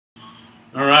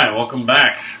Alright, welcome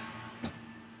back.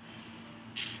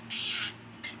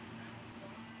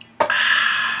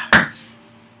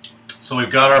 So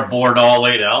we've got our board all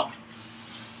laid out,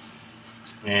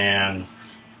 and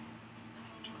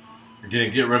we're going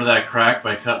to get rid of that crack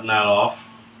by cutting that off.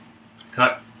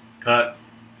 Cut,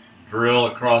 drill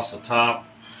across the top,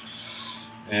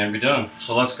 and be done.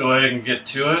 So let's go ahead and get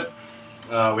to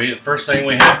it. First thing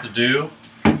we have to do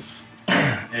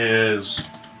is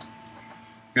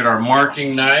get our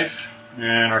marking knife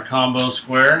and our combo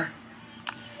square.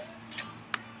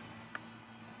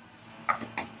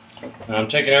 And I'm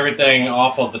taking everything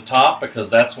off of the top because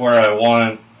that's where I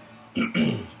want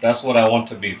that's what I want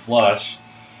to be flush.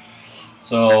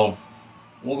 So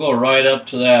we'll go right up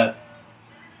to that,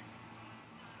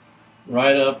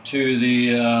 right up to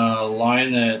the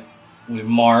line that we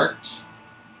marked.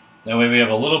 That way we have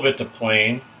a little bit to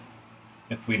plane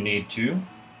if we need to.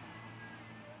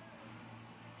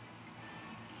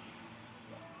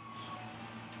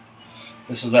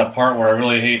 This is that part where I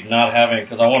really hate not having,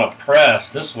 because I want to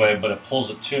press this way, but it pulls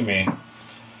it to me.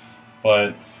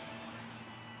 But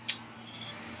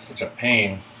it's such a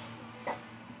pain.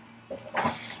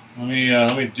 Let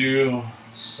me do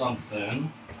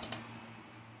something.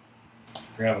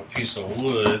 Grab a piece of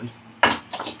wood,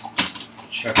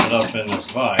 chuck it up in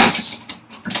this vise.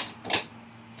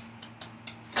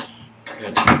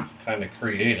 Get kind of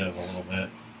creative a little bit.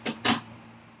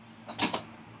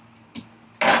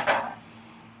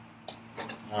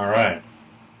 Alright,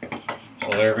 so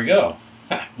there we go.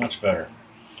 Much better.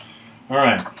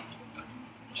 Alright,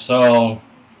 so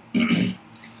let's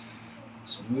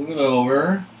move it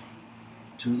over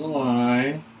to the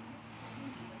line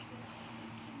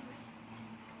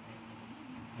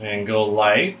and go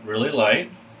light, really light,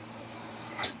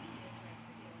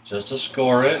 just to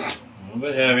score it, a little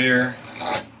bit heavier.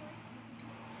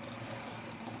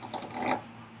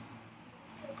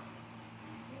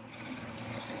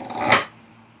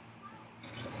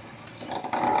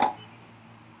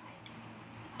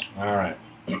 All right.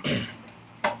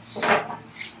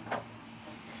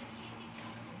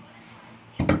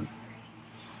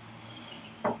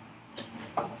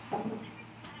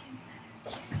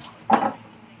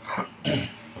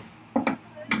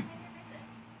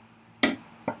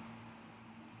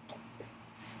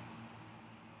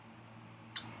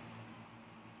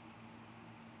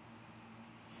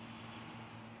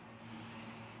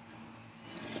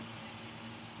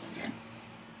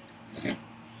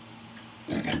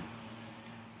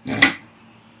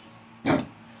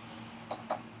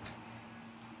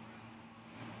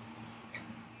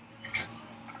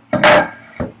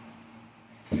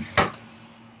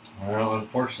 Well,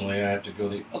 unfortunately, I have to go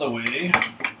the other way.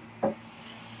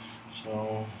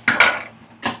 So,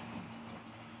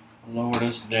 lower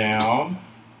this down.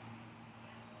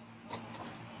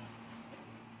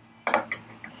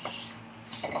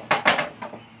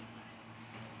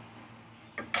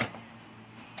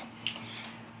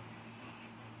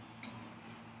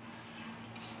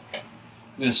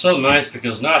 And it's so nice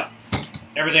because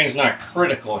everything's not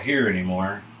critical here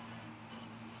anymore.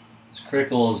 As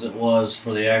critical as it was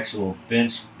for the actual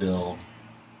bench build.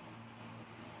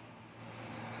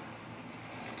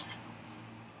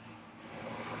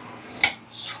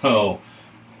 So,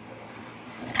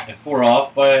 if we're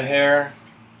off by a hair,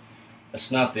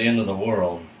 it's not the end of the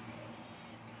world.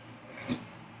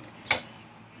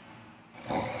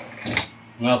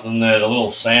 Nothing that a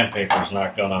little sandpaper's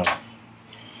not gonna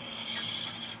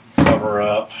cover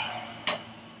up.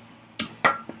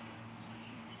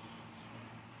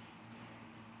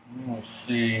 Let's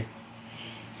see.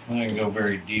 I can go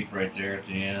very deep right there at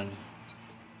the end.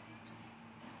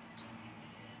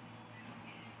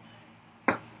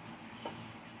 Well,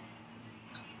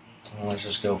 let's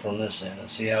just go from this end and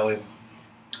see how we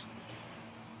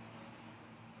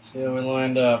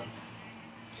lined up.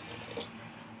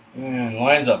 Man,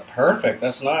 lines up perfect.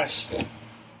 That's nice.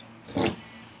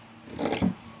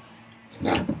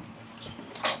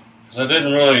 Because I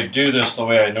didn't really do this the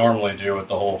way I normally do with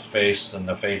the whole face and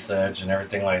the face edge and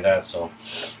everything like that, so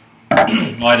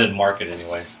well, I didn't mark it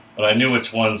anyway. But I knew which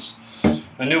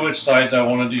sides I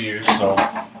wanted to use, so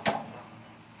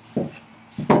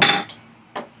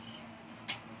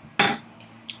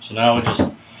now we just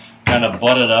kind of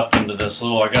butt it up into this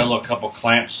little, I got a little couple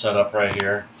clamps set up right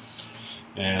here,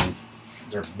 and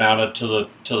they're mounted to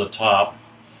the top,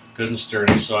 good and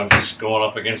sturdy, so I'm just going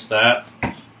up against that.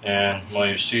 And well,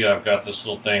 you see I've got this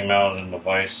little thing mounted in the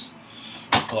vise.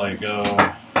 So I go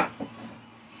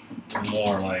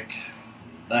more like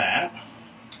that.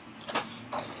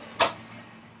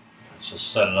 Let's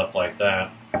just set it up like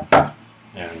that.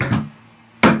 And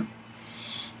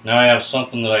Now I have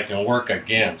something that I can work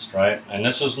against, right? And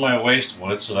this is my waste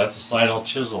wood, so that's the side I'll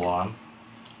chisel on.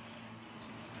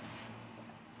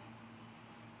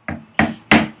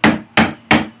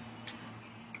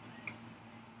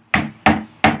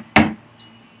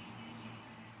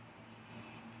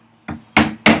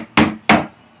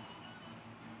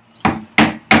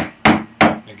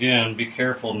 Again, be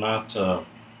careful not to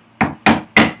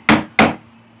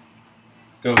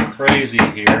go crazy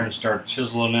here and start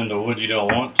chiseling into wood you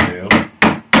don't want to.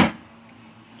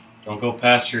 Don't go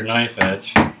past your knife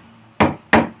edge.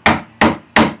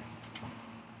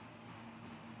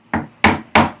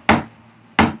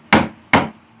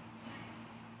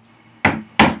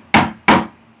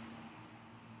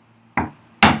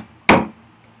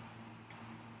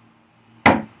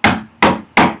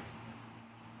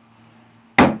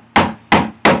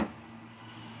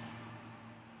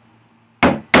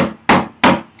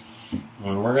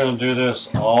 And we're going to do this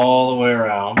all the way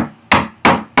around.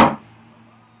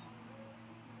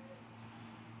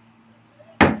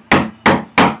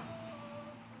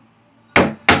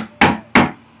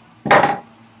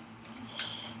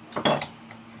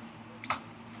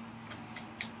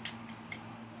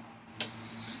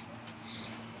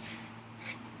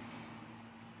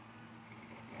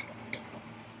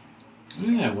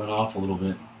 Yeah, it went off a little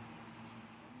bit.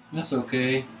 That's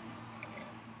okay.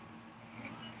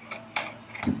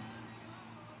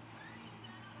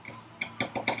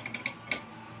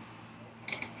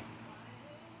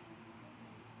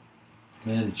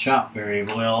 I didn't chop very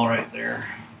well right there.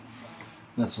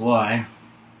 That's why.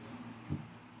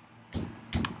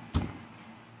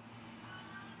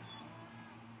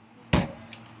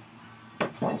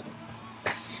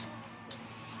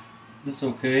 That's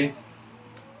okay.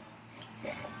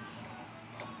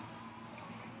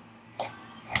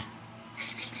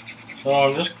 So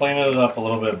I'm just cleaning it up a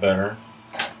little bit better.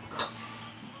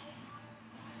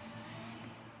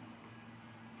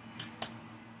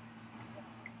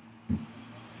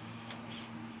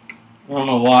 I don't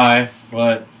know why,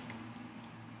 but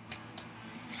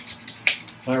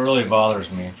that really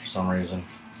bothers me for some reason.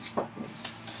 I'm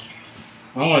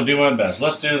going to do my best.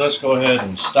 Let's go ahead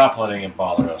and stop letting it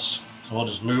bother us. So we'll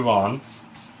just move on.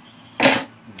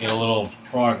 Get a little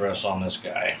progress on this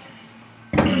guy.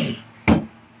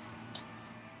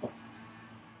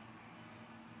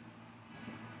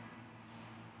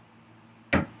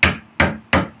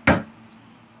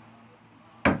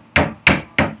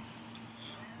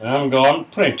 And I'm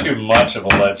putting too much of a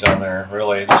ledge on there,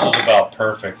 really. This is about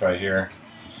perfect right here.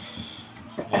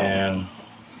 And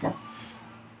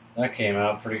that came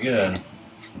out pretty good.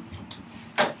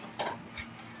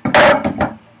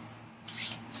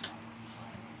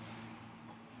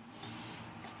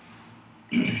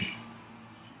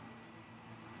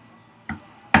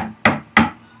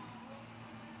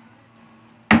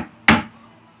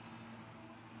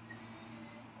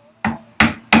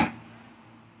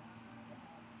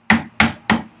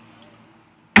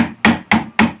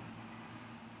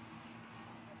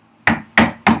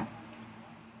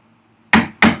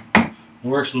 It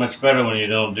works much better when you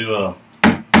don't do a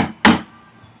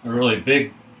really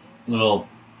big little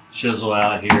chisel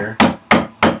out here,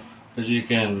 because you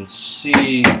can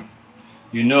see,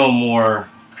 more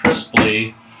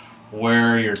crisply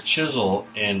where your chisel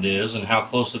end is and how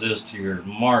close it is to your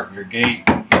mark,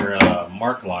 your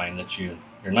mark line that your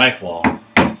knife wall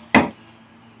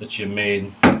that you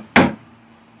made.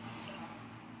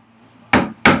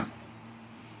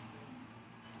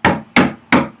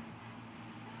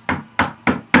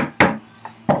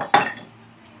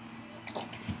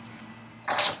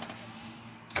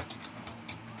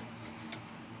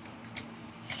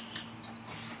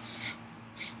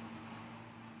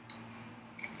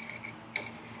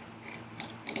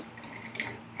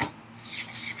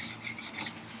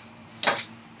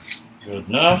 Good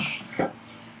enough.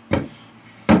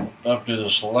 Up to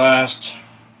this last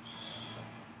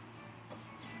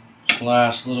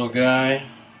little guy.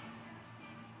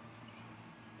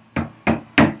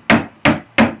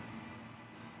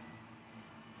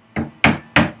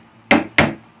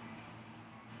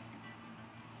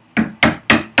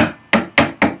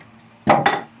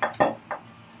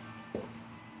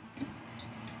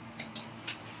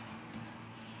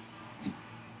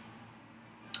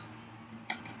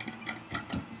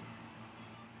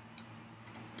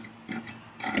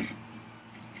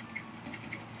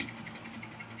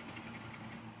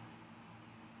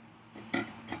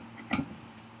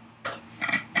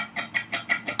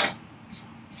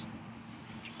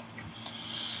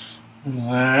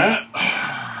 That.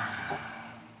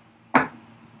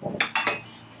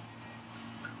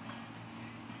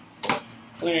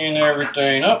 Clean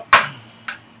everything up.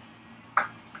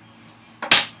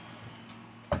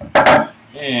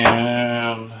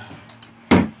 And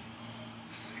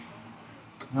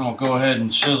I'll go ahead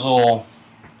and chisel.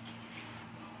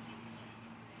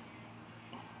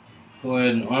 Go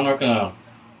ahead and I'm not gonna.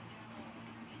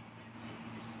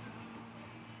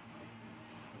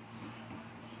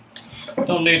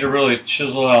 Don't need to really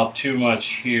chisel out too much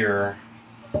here.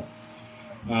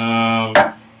 We're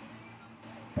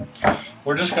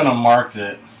just gonna mark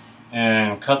it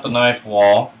and cut the knife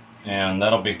wall, and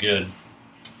that'll be good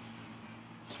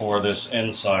for this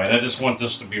inside. I just want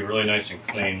this to be really nice and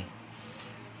clean.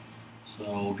 So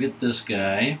we'll get this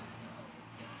guy,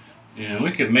 and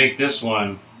we could make this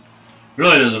one,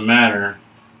 really doesn't matter.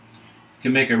 You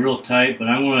can make it real tight, but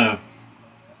I'm going to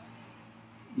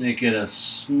make it a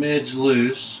smidge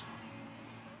loose.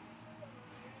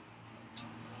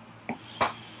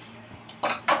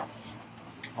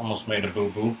 Almost made a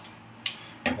boo-boo.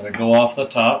 Gotta go off the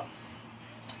top.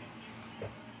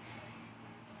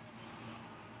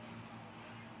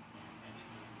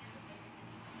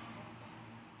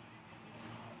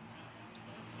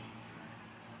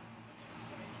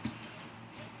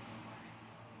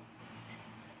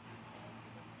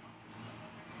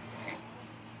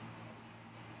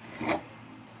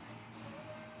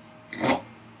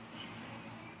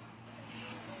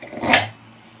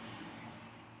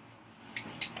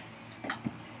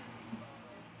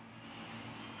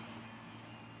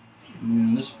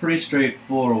 It's pretty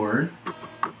straightforward,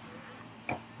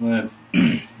 but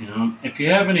if you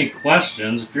have any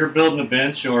questions, if you're building a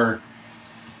bench or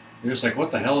you're just like, what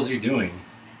the hell is he doing?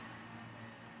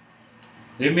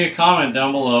 Leave me a comment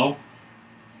down below.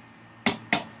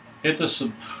 Hit the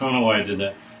I don't know why I did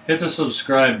that. Hit the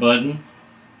subscribe button.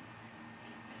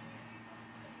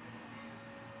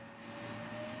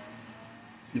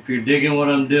 If you're digging what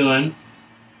I'm doing,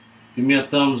 give me a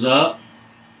thumbs up.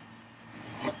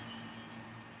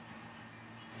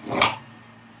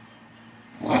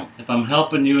 If I'm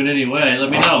helping you in any way,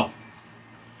 let me know.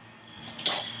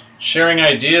 Sharing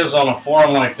ideas on a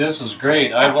forum like this is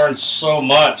great. I've learned so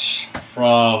much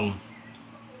from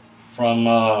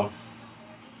all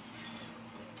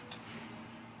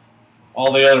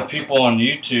the other people on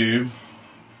YouTube,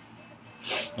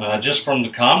 just from the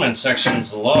comment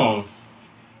sections alone.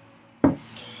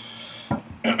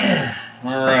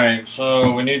 Alright,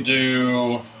 so we need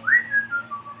to,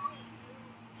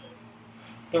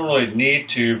 don't really need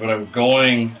to, but I'm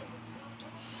going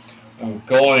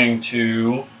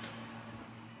to,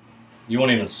 you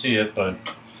won't even see it,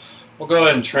 but we'll go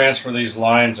ahead and transfer these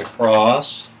lines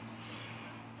across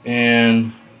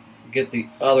and get the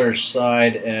other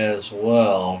side as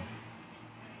well.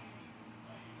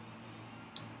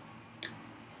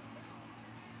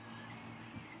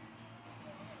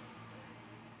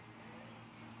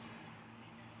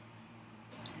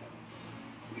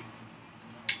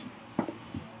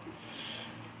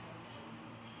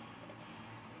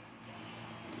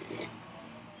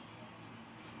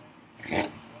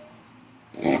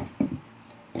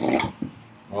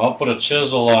 I'll put a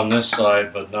chisel on this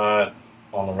side, but not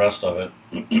on the rest of it.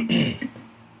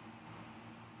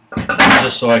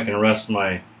 Just so I can rest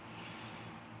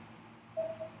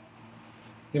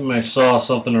give my saw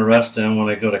something to rest in when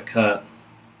I go to cut.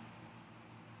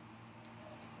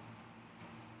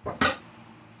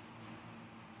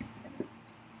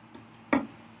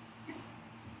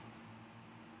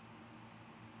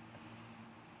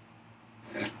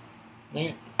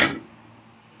 Yeah.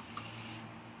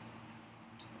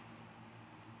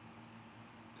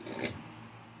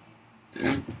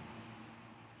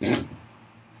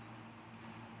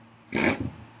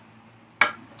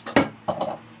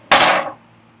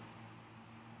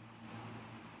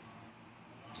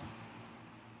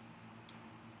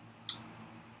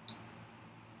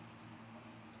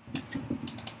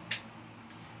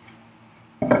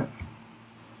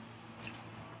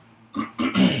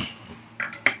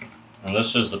 And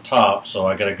this is the top, so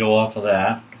I got to go off of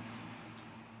that.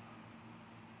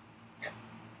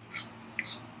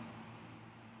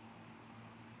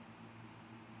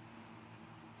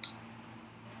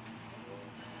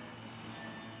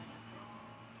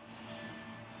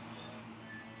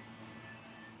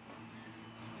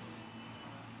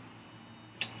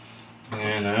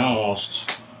 And I almost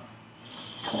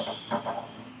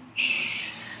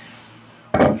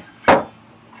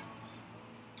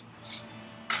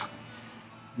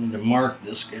need to mark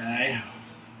this guy.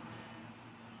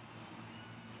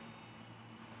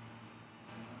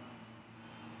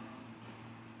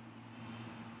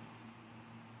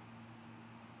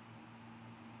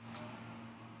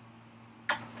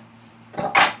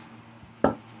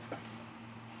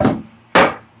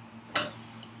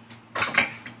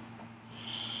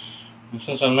 And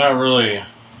since I'm not really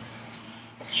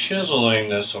chiseling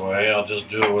this away, I'll just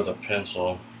do it with a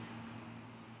pencil.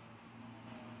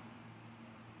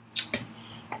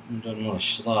 It doesn't want to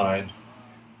slide.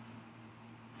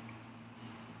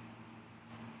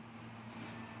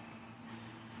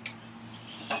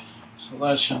 So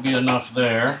that should be enough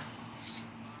there.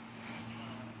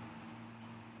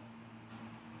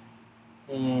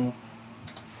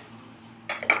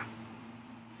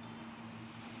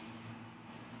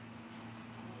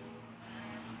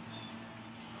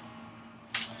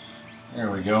 There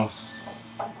we go.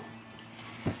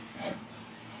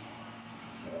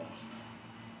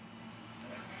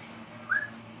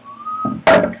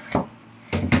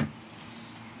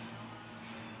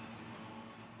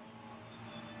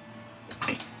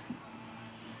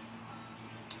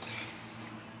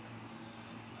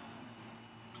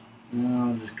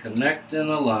 Now just connecting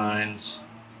the lines.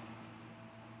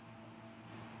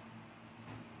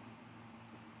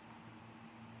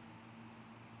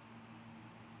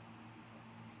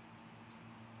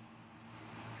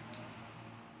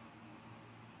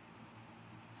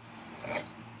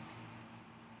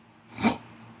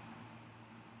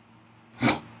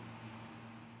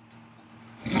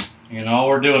 And all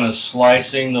we're doing is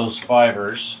slicing those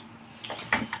fibers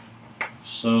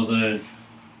so that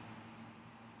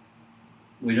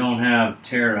we don't have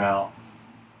tear out.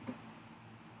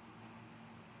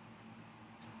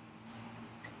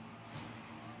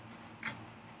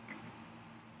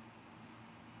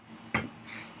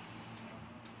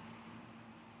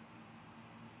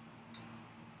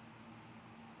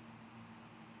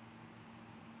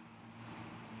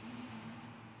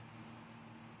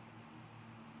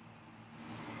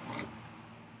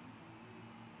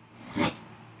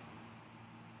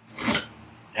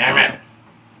 Damn it!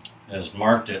 I just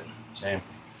marked it. See?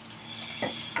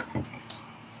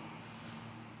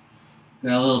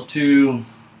 Got a little too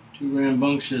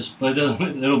rambunctious, but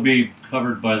it'll be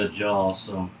covered by the jaw,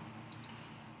 so.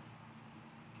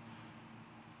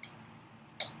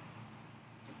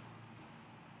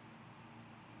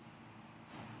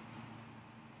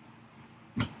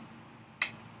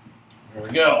 There we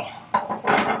go.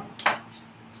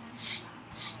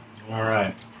 All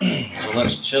right. So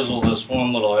let's chisel this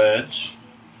one little edge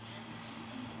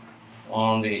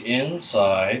on the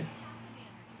inside.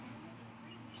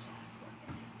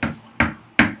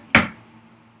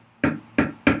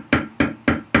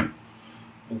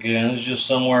 Again, it's just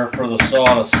somewhere for the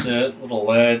saw to sit, little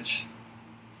ledge.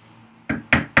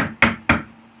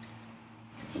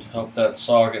 Help that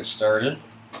saw get started.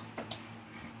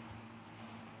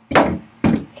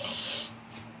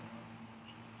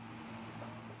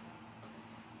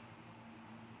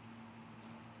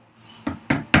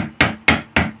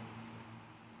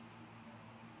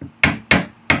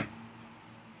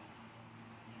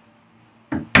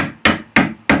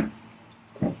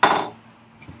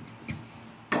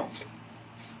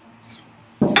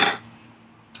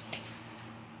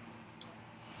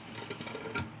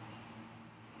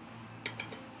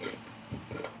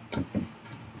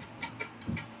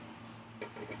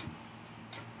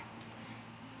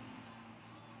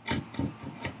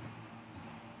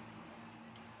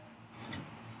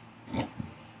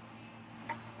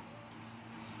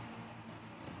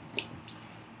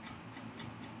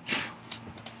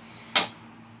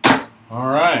 All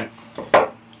right,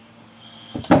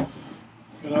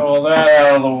 get all that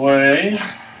out of the way.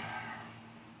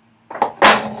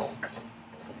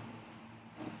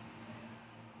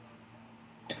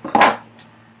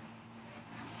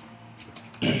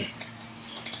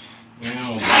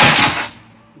 Now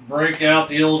break out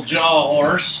the old jaw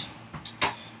horse,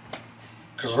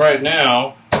 because right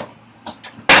now,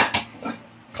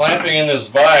 clamping in this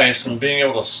vise and being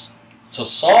able to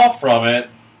saw from it,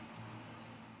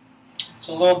 it's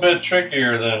a little bit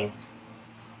trickier than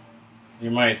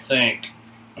you might think.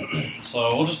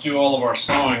 So we'll just do all of our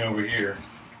sawing over here.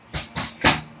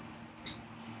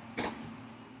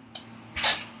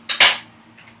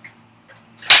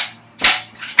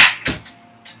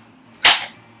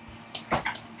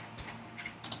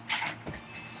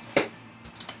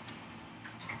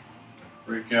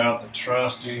 Break out the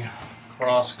trusty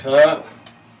cross cut.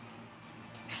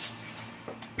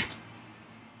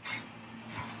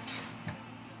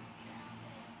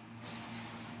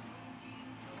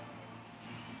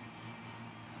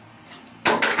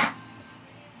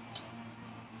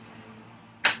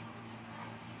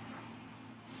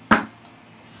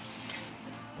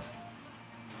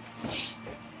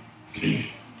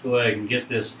 Go ahead and get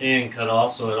this end cut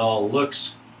off so it all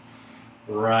looks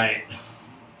right.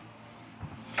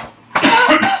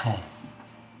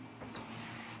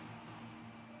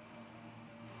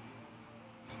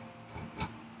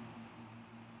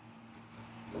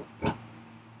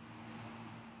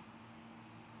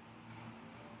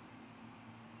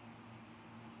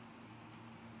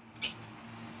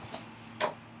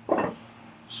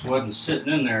 Just wasn't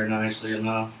sitting in there nicely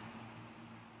enough.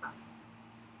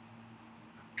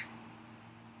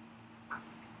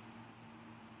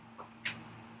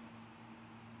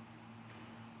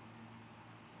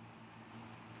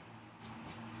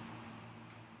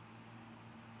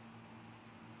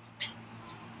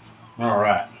 All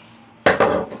right,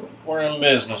 we're in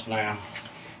business now.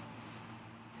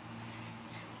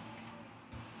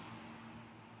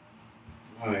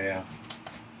 Oh yeah.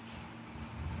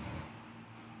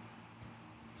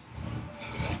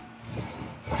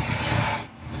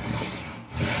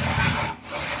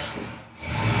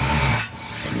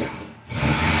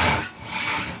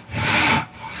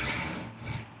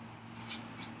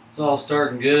 It's all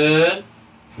starting good.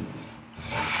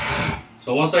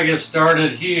 So once I get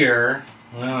started here,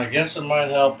 well, I guess it might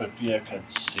help if you could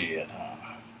see it, huh?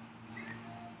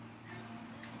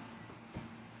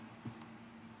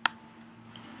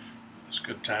 It's a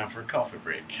good time for a coffee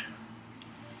break.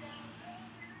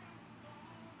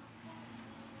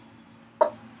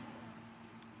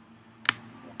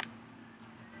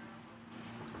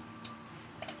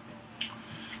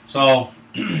 So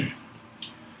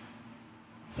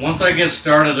once I get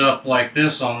started up like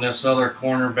this on this other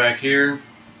corner back here,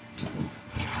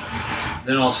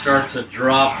 then I'll start to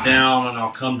drop down and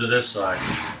I'll come to this side.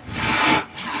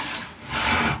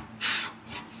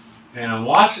 And I'm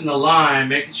watching the line,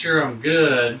 making sure I'm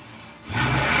good.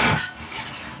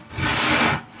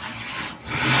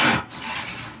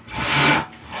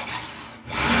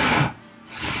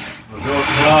 I'll go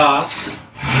across.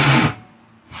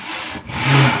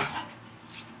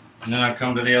 And then I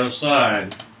come to the other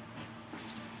side.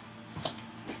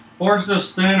 Boards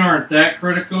this thin aren't that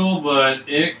critical, but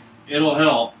it'll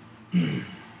help.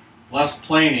 Less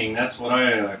planing, that's what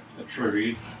I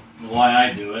attribute, why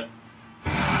I do it.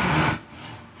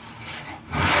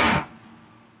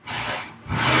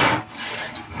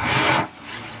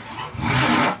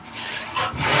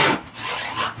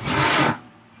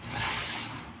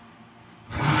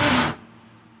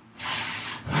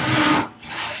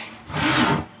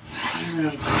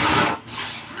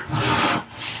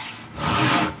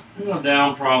 Go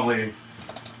down probably,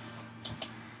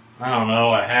 I don't know,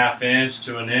 a ½ inch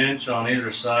to an inch on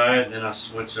either side, then I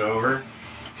switch over.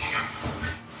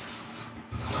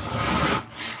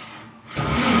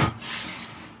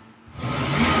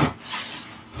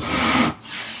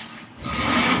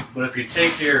 But if you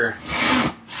take your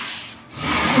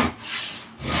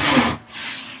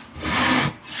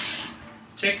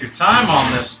time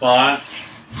on this spot,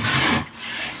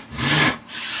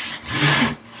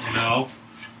 you know,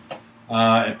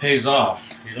 it pays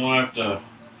off. You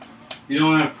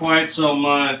don't have quite so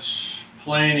much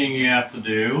planing you have to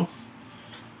do.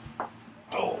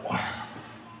 Oh.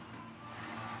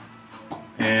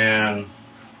 And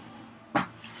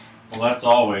well, that's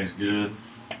always good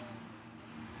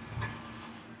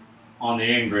on the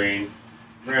end grain.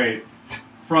 Very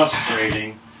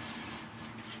frustrating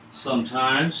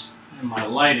sometimes. And my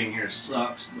lighting here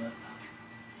sucks, but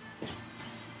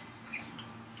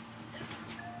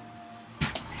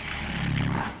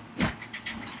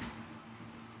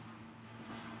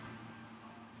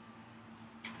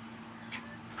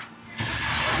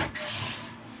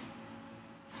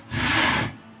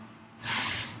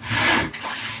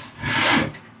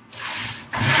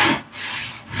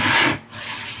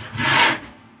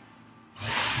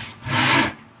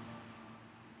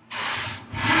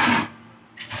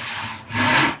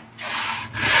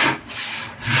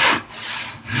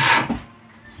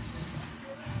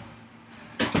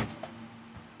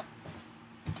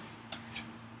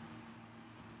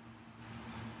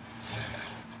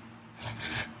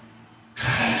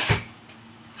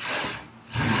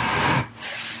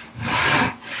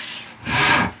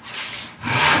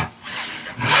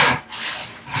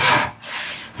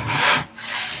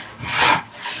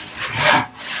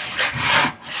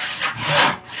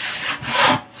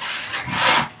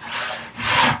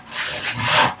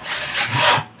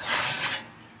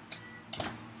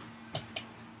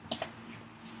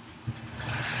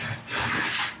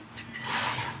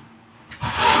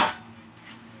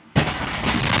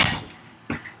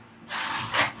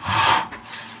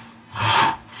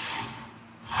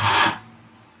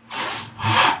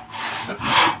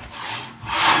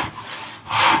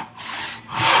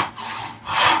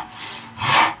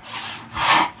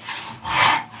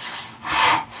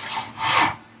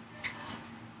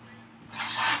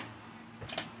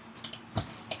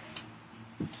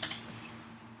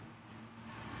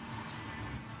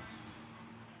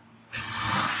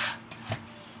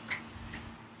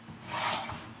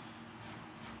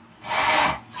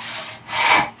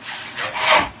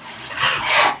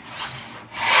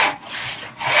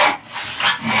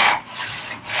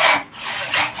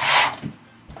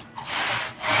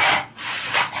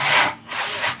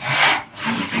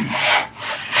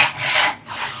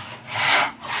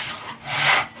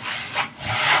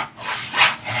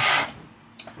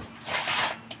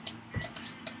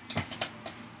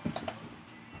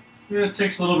Yeah, it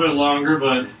takes a little bit longer,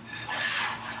 but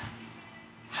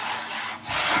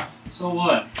so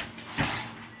what?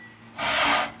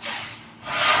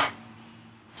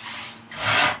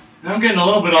 I'm getting a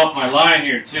little bit off my line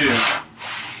here too.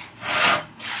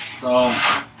 So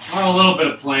a little bit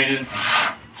of planing.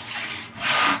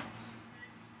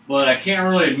 But I can't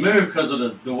really move because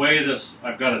of the way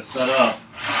I've got it set up.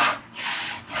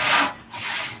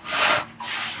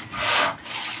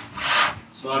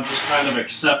 So I've just kind of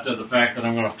accepted the fact that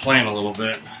I'm going to plane a little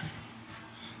bit.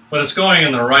 But it's going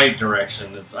in the right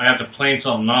direction. I have to plane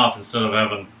something off instead of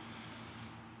having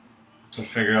to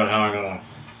figure out how I'm going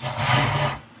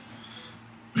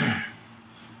to...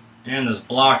 And this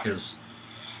block is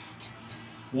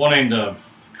wanting to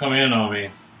come in on me.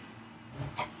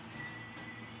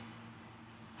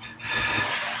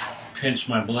 Pinch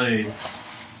my blade.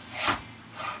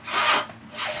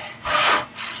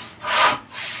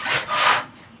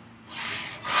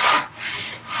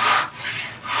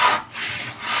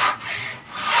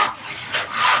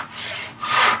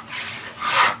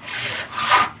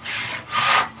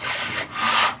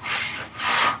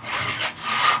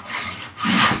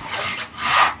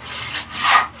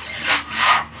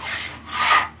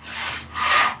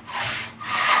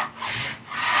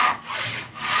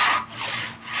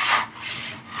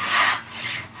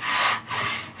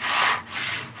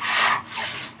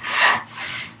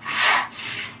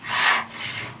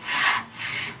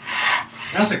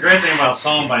 That's the great thing about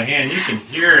sawing by hand. You can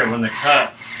hear it when the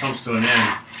cut comes to an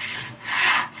end.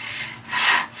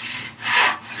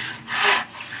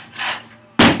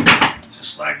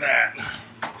 Just like that.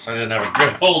 So I didn't have a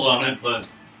good hold on it, but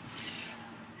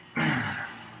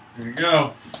there you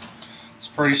go. It's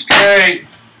pretty straight.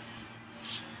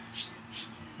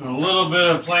 A little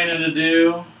bit of planing to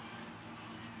do.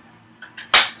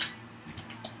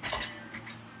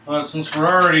 But since we're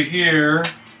already here,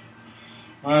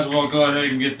 might as well go ahead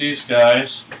and get these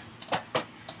guys.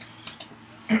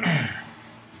 I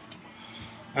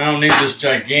don't need this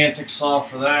gigantic saw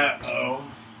for that, though.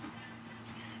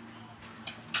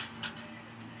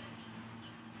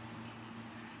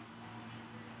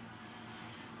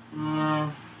 I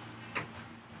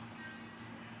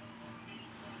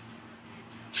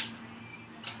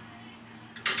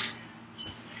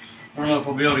don't know if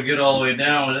we'll be able to get all the way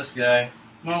down with this guy.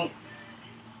 Nope.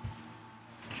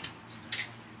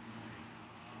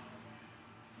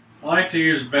 I like to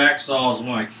use back saws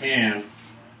when I can.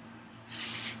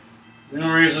 The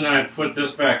only reason I put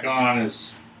this back on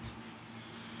is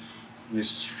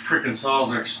these freaking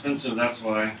saws are expensive, that's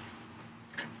why.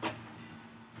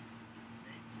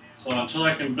 So until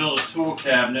I can build a tool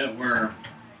cabinet where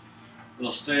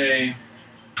it'll stay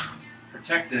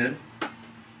protected,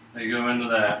 they go into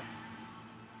that.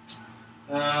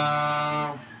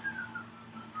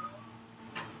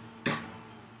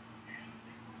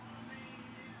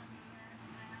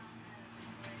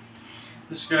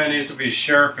 This guy needs to be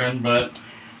sharpened, but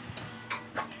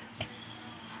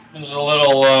there's a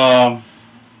little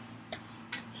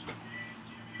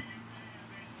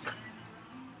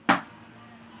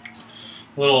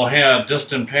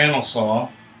distant panel saw.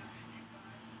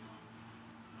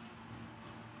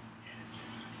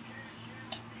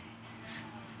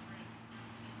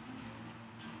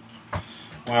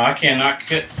 Wow, I cannot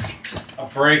get a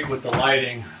break with the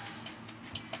lighting.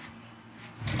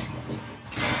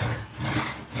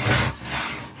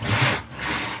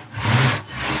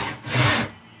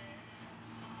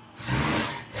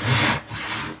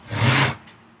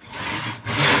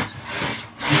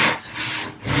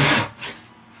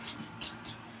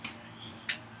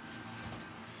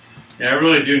 Yeah, I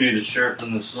really do need to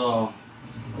sharpen the saw.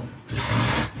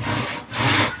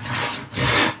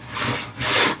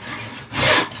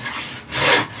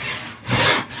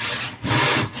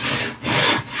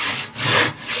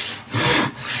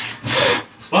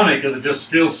 It's funny because it just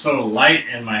feels so light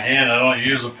in my hand. I don't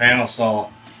use a panel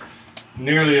saw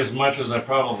nearly as much as I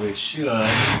probably should.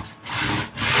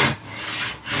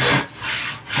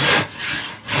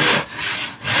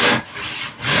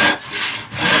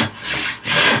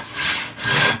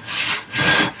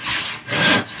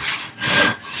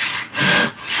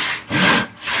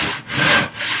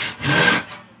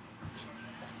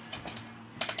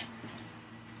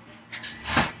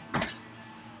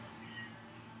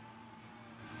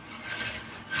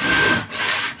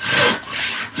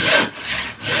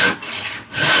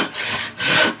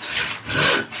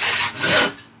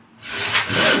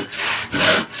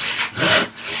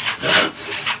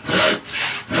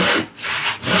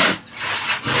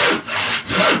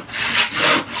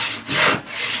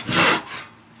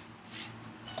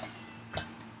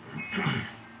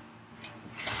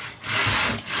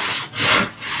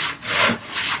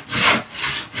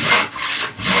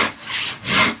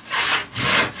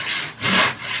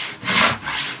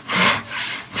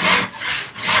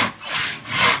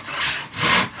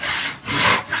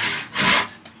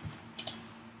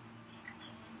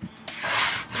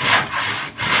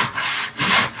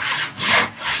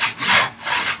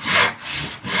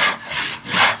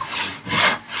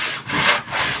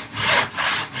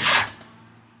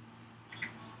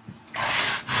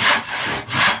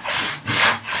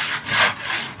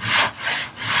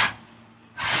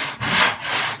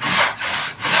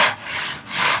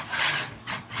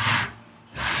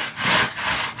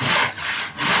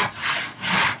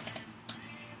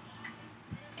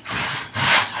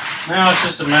 Now it's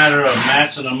just a matter of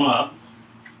matching them up.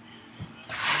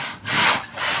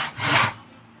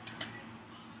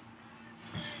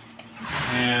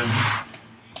 And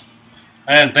I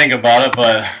didn't think about it,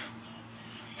 but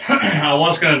I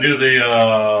was going to do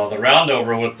the round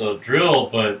over with the drill,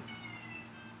 but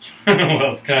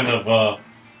well, it's kind of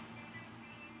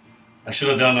I should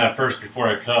have done that first before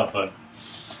I cut, but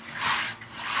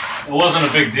it wasn't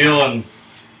a big deal, and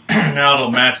now it'll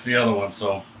match the other one,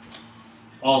 so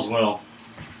all's well.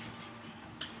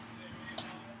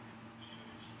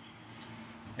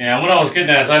 Yeah, what I was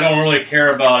getting at is I don't really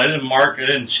care about, I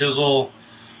didn't chisel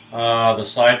the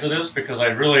sides of this, because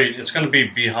it's going to be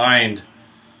behind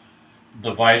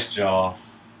the vise jaw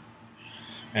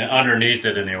and underneath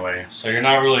it anyway, so you're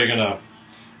not really going to,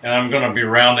 and I'm going to be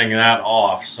rounding that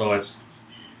off, so it's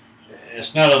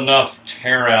not enough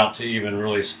tear out to even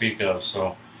really speak of.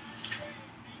 So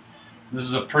this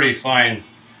is a pretty fine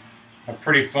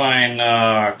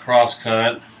cross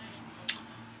cut.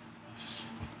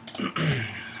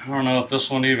 I don't know if this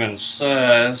one even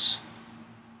says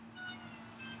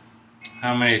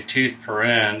how many teeth per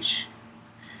inch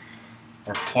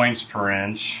or points per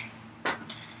inch,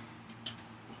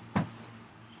 but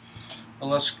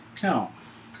let's count.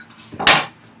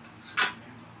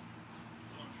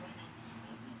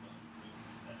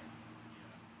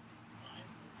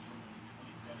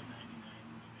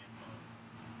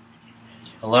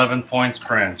 $11 points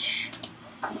per inch.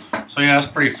 So yeah, that's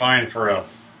pretty fine for a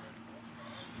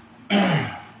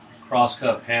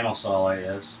cross-cut panel saw like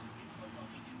this.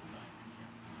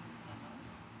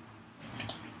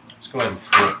 Let's go ahead and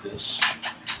flip this.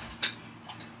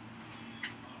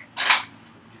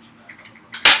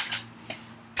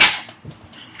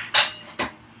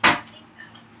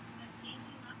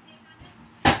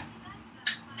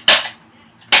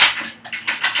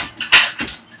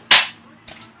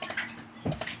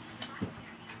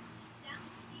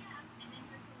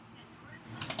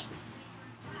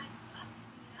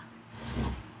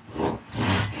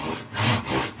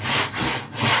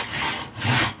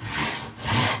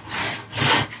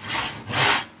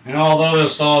 And although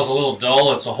this saw is a little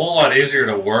dull, it's a whole lot easier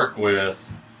to work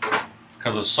with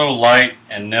because it's so light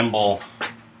and nimble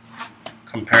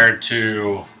compared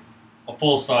to a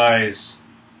full-size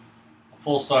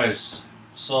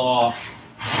saw.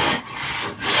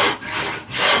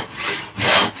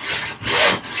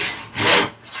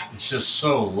 It's just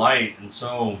so light, and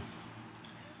so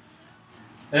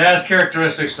it has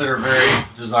characteristics that are very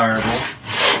desirable.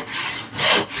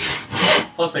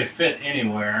 Plus they fit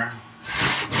anywhere.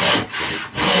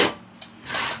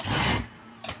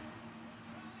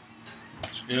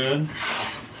 It's good.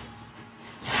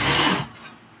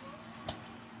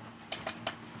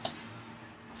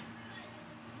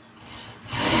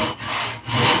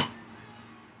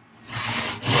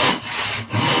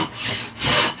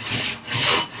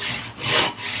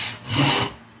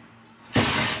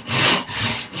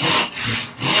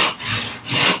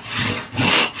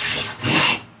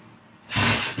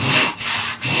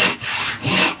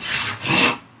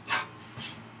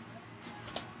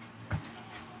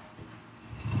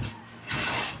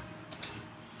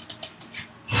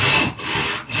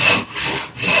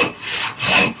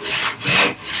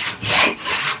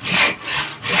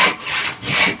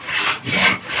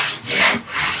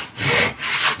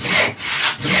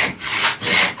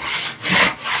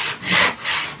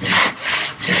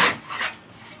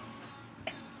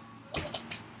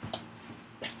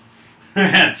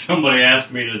 Somebody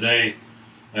asked me today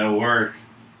at work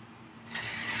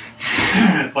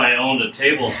if I owned a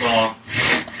table saw.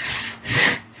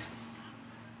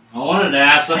 I wanted to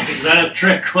ask, like, is that a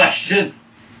trick question?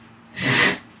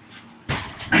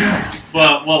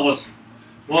 But what was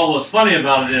funny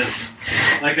about it is,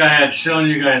 like I had shown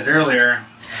you guys earlier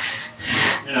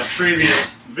in a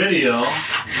previous video,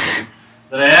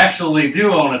 that I actually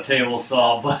do own a table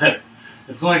saw, but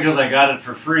it's only because I got it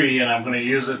for free, and I'm going to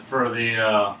use it for the,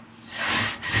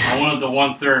 I wanted the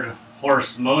 1/3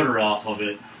 horse motor off of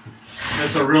it.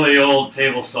 It's a really old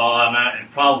table saw,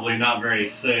 and probably not very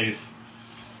safe.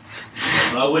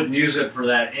 But I wouldn't use it for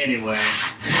that anyway.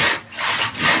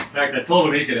 In fact, I told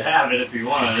him he could have it if he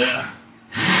wanted it.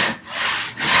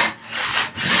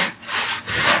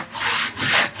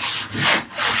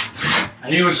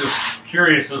 And he was just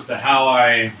curious as to how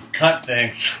I cut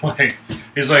things. Like,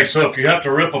 he's like, so if you have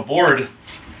to rip a board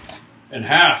in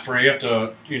half, or you have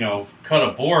to, you know, cut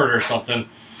a board or something,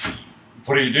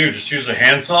 what do you do? Just use a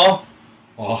handsaw?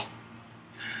 Well,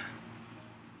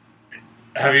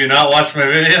 have you not watched my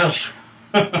videos?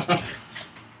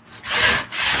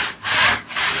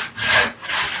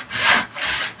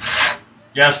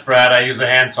 Yes, Brad, I use a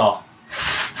handsaw.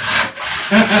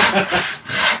 It's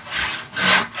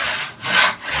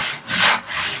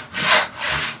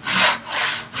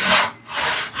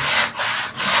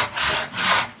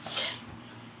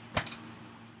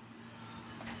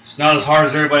not as hard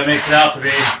as everybody makes it out to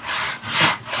be.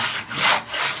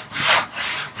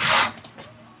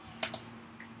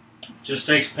 Just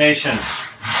takes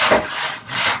patience.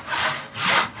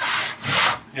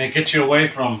 And it gets you away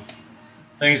from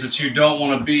things that you don't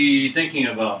want to be thinking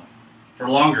about for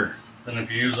longer than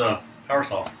if you use a power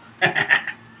saw.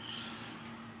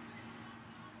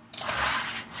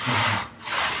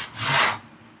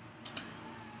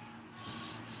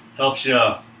 Helps you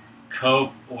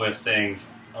cope with things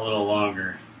a little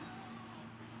longer.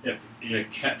 If you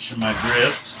catch my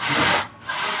drift.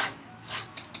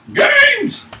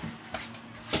 Gains!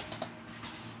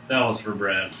 That was for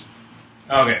Brad.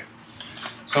 Okay.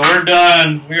 So we're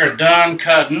done. We are done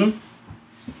cutting.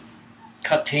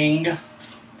 Let's get the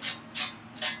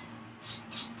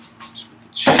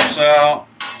chips out.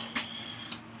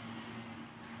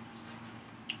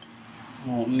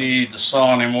 Won't need the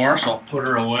saw anymore, so I'll put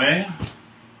her away.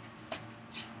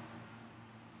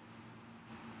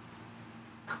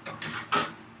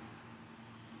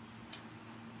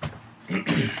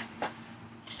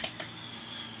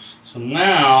 So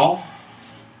now,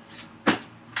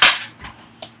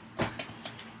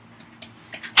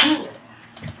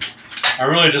 I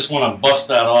really just want to bust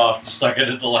that off, just like I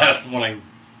did the last one, and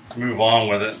move on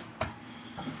with it.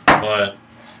 But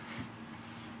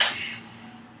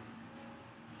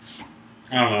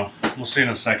I don't know. We'll see in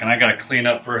a second. I gotta clean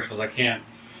up first because I can't.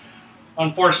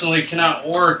 Unfortunately, cannot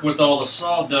work with all the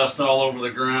sawdust all over the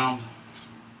ground.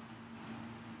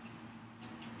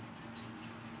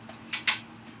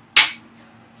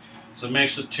 So it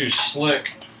makes it too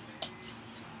slick.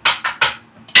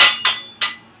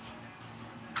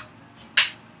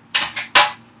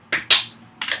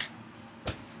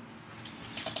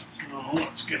 So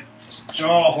let's get this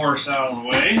jaw horse out of the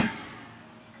way.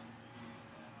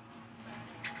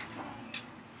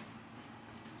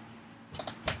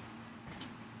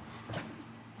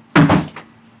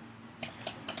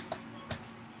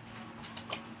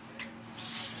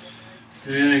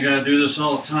 And you gotta do this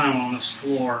all the time on this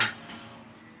floor.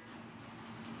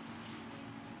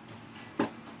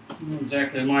 Not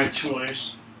exactly my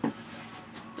choice.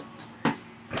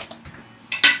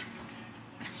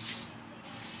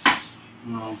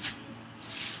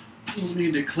 Don't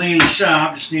need to clean the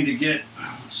shop, just need to get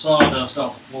sawdust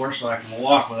off the floor so I can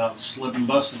walk without slipping,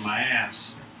 busting my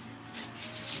ass.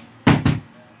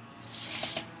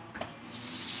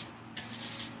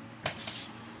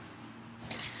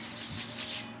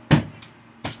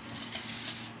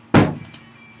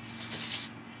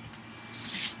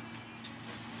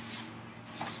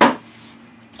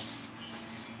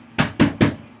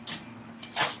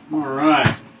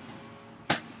 Alright,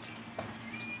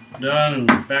 done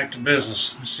and back to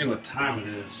business. Let's see what time it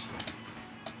is.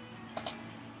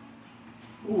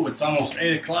 Ooh, it's almost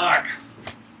 8 o'clock.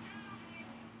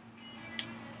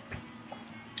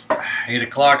 8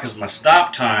 o'clock is my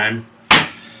stop time, but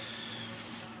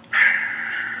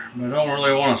I don't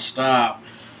really want to stop.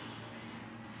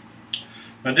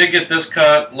 I did get this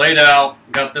cut laid out,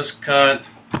 got this cut,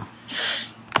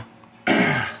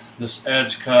 this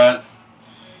edge cut.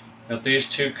 Got these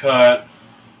two cut.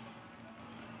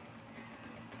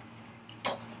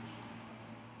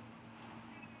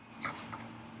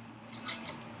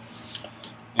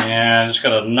 And I just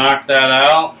got to knock that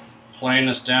out, plane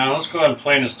this down. Let's go ahead and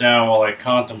plane this down while I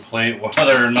contemplate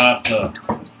whether or not to.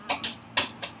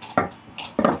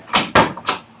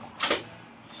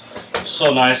 It's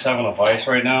so nice having a vise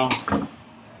right now.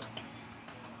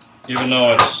 Even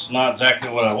though it's not exactly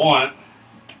what I want.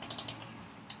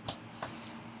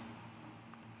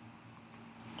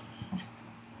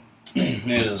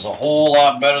 It is a whole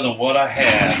lot better than what I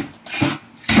had.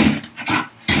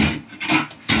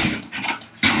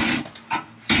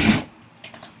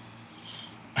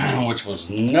 Which was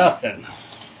nothing.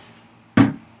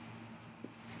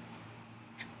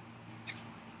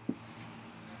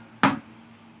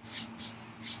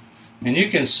 And you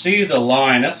can see the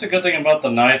line. That's the good thing about the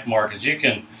knife mark, is you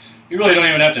really don't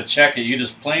even have to check it. You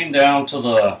just plane down to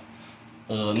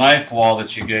the knife wall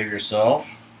that you gave yourself.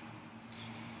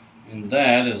 And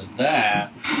that is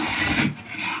that.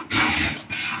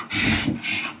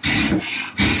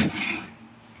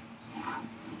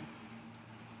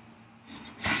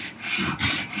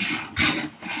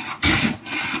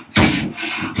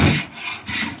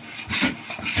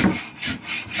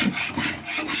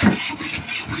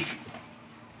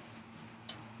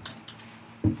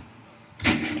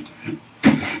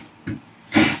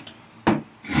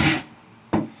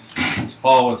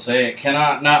 Paul would say, it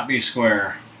cannot not be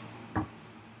square.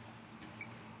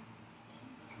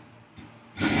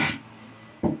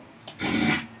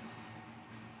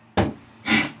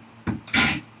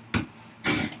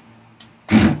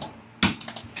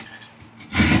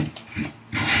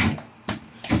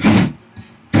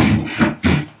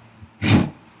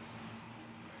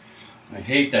 I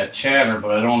hate that chatter,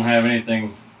 but I don't have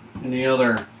any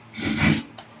other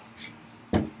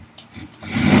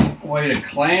way to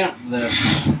clamp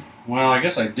this. Well, I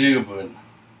guess I do, but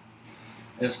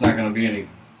it's not going to be any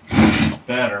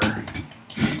better.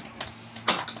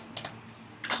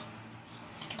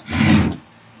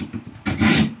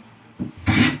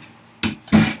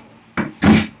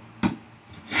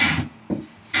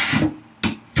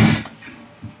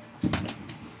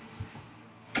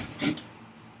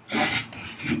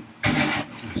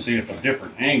 Let's see if a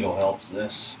different angle helps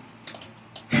this.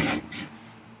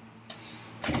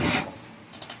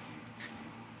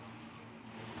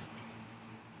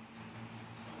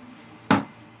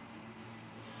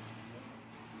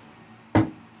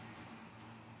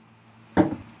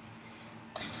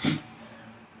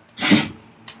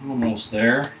 Almost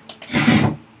there.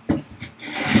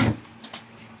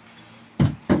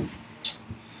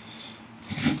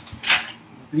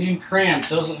 Being cramped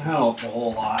doesn't help a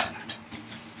whole lot.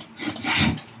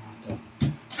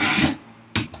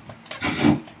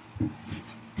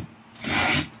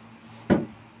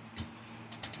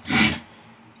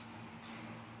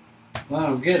 Well,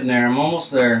 I'm getting there. I'm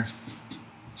almost there.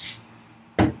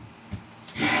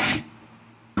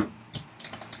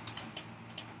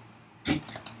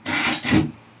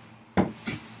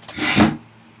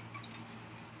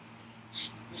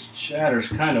 Shatter's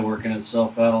kind of working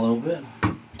itself out a little bit.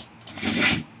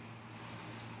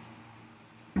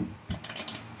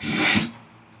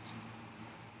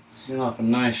 Getting off a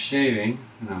nice shaving.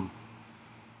 No.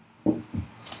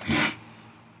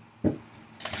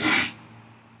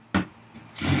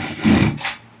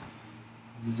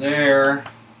 There,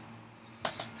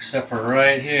 except for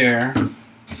right here.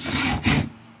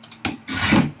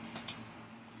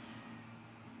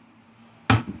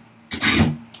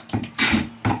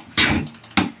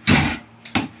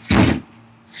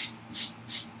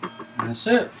 That's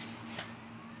it.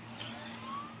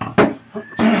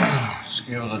 Just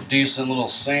give it a decent little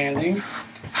sanding.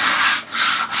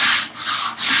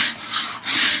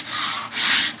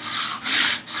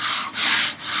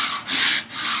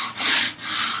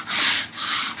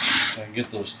 Get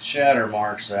those chatter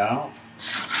marks out.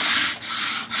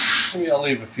 Maybe I'll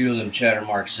leave a few of them chatter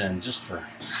marks in just for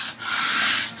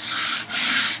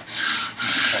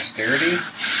posterity.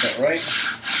 Is that right?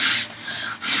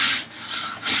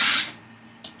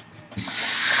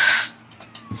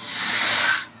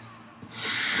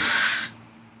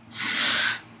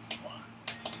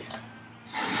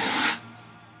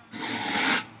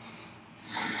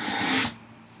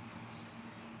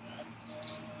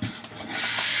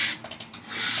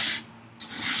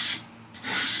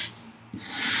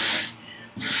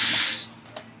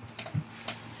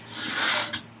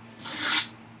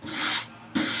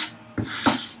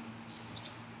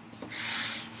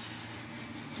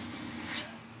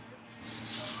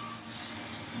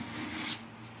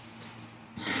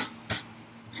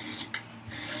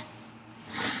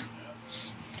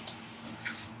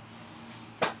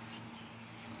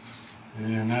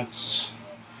 And that's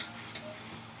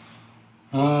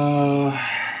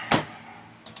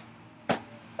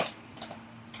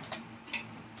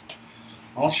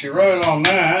all she wrote on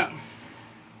that.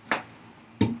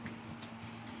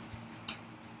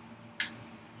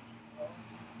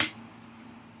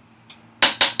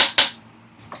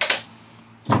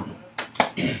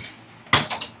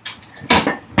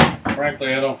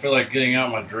 Frankly, I don't feel like getting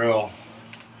out my drill.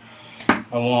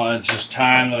 It's just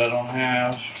time that I don't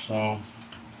have, so.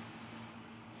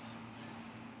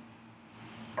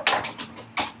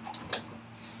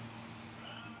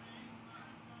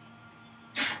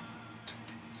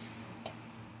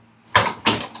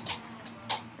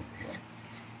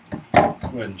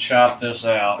 Go ahead and chop this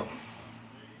out.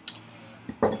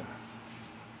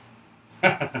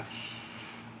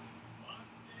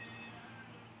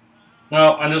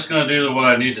 No, I'm just going to do what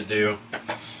I need to do.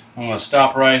 I'm going to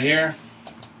stop right here,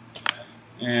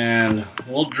 and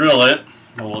we'll drill it,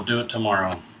 and we'll do it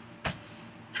tomorrow.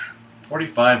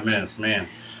 45 minutes, man.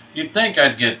 You'd think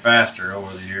I'd get faster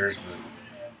over the years,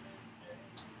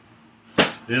 but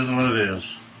it is what it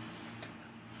is.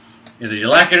 Either you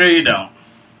like it or you don't.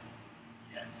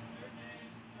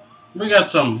 We got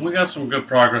some good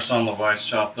progress on the vise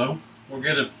chop though. We'll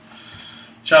get it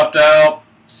chopped out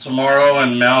tomorrow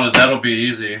and mounted. That'll be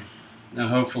easy, and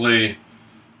hopefully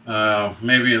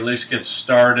maybe at least get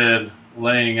started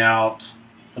laying out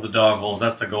for the dog holes.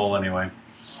 That's the goal anyway.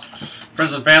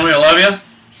 Friends and family, I love you.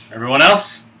 Everyone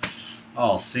else,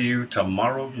 I'll see you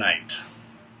tomorrow night.